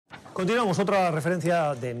Continuamos. Otra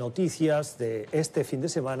referencia de noticias de este fin de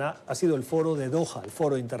semana ha sido el foro de Doha, el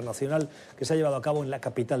foro internacional que se ha llevado a cabo en la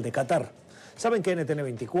capital de Qatar. Saben que NTN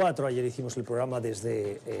 24, ayer hicimos el programa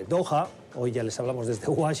desde Doha, hoy ya les hablamos desde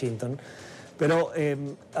Washington, pero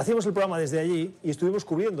hacíamos el programa desde allí y estuvimos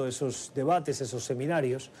cubriendo esos debates, esos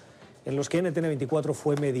seminarios en los que NTN 24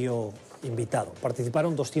 fue medio invitado.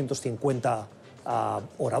 Participaron 250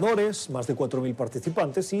 oradores, más de 4.000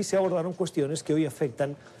 participantes, y se abordaron cuestiones que hoy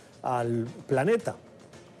afectan al planeta: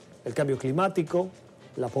 el cambio climático,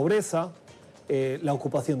 la pobreza, la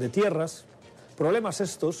ocupación de tierras, problemas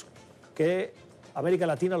estos que América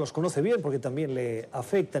Latina los conoce bien porque también le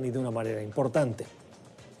afectan y de una manera importante.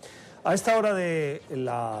 A esta hora de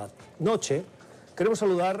la noche queremos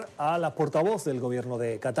saludar a la portavoz del Gobierno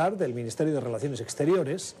de Qatar, del Ministerio de Relaciones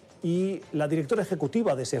Exteriores, y la directora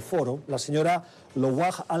ejecutiva de ese foro, la señora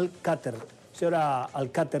Lowaj Al-Qater. Señora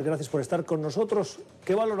Al-Qater, gracias por estar con nosotros.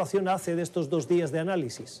 ¿Qué valoración hace de estos 2 días de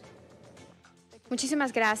análisis?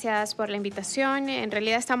 Muchísimas gracias por la invitación. En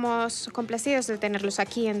realidad estamos complacidos de tenerlos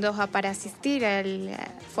aquí en Doha para asistir al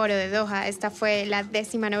foro de Doha. Esta fue la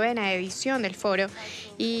 19ª edición del foro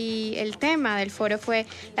y el tema del foro fue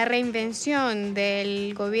la reinvención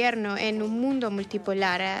del gobierno en un mundo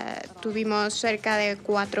multipolar. Tuvimos cerca de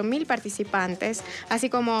 4.000 participantes, así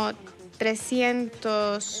como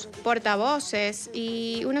 300 portavoces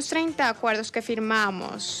y unos 30 acuerdos que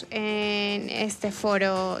firmamos en este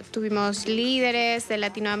foro. Tuvimos líderes de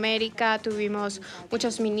Latinoamérica, tuvimos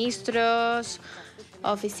muchos ministros,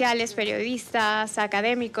 oficiales, periodistas,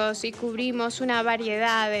 académicos, y cubrimos una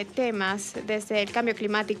variedad de temas, desde el cambio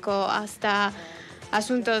climático hasta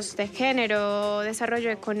asuntos de género,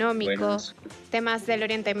 desarrollo económico, temas del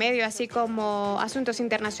Oriente Medio, así como asuntos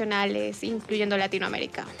internacionales, incluyendo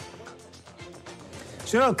Latinoamérica.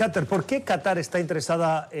 Señora Al-Qater, ¿por qué Qatar está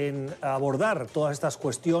interesada en abordar todas estas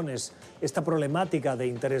cuestiones, esta problemática de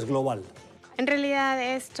interés global? En realidad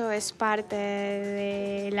esto es parte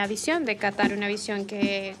de la visión de Qatar, una visión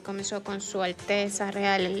que comenzó con Su Alteza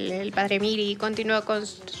Real, el Padre Miri, y continuó con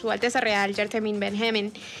Su Alteza Real, Yertemin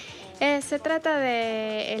Benjamin. Se trata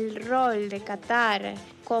del rol de Qatar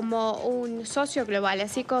como un socio global,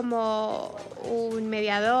 así como un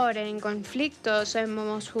mediador en conflictos.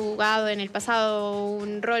 Hemos jugado en el pasado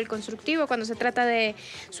un rol constructivo cuando se trata de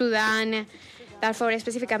Sudán, Darfur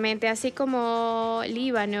específicamente, así como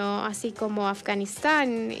Líbano, así como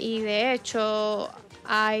Afganistán, y de hecho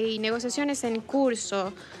hay negociaciones en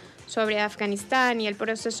curso sobre Afganistán y el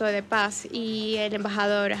proceso de paz, y el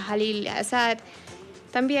embajador Khalil Assad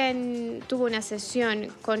también tuvo una sesión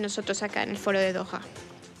con nosotros acá en el foro de Doha.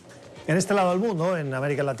 En este lado del mundo, en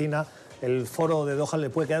América Latina, el foro de Doha le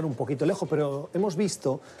puede quedar un poquito lejos, pero hemos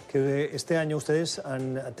visto que este año ustedes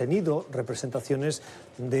han tenido representaciones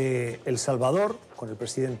de El Salvador, con el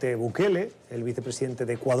presidente Bukele, el vicepresidente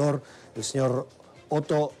de Ecuador, el señor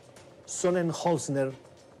Otto Sonnenholzner,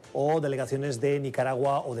 o delegaciones de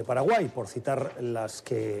Nicaragua o de Paraguay, por citar las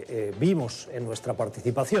que vimos en nuestra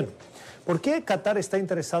participación. ¿Por qué Qatar está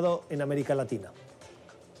interesado en América Latina?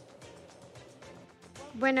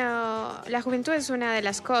 Bueno, la juventud es una de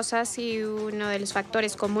las cosas y uno de los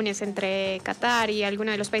factores comunes entre Qatar y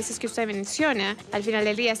algunos de los países que usted menciona. Al final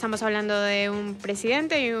del día estamos hablando de un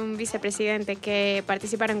presidente y un vicepresidente que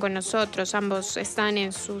participaron con nosotros. Ambos están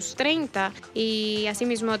en sus 30 y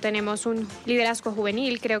asimismo tenemos un liderazgo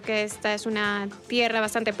juvenil. Creo que esta es una tierra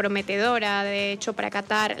bastante prometedora. De hecho, para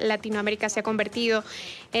Qatar, Latinoamérica se ha convertido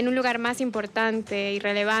en un lugar más importante y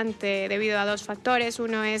relevante debido a 2 factores.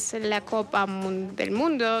 Uno es la Copa del Mundo.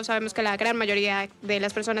 Sabemos que la gran mayoría de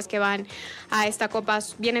las personas que van a esta Copa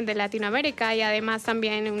vienen de Latinoamérica, y además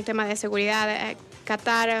también un tema de seguridad.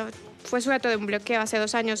 Qatar fue sujeto de un bloqueo hace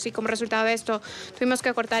 2 años y como resultado de esto tuvimos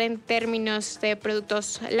que cortar en términos de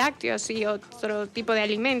productos lácteos y otro tipo de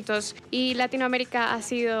alimentos, y Latinoamérica ha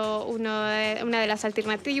sido una de las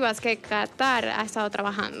alternativas que Qatar ha estado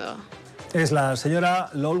trabajando. Es la señora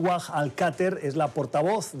Lowaj Al-Qater, es la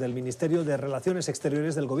portavoz del Ministerio de Relaciones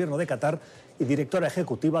Exteriores del Gobierno de Qatar y directora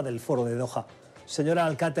ejecutiva del Foro de Doha. Señora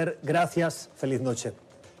Al-Qater, gracias, feliz noche.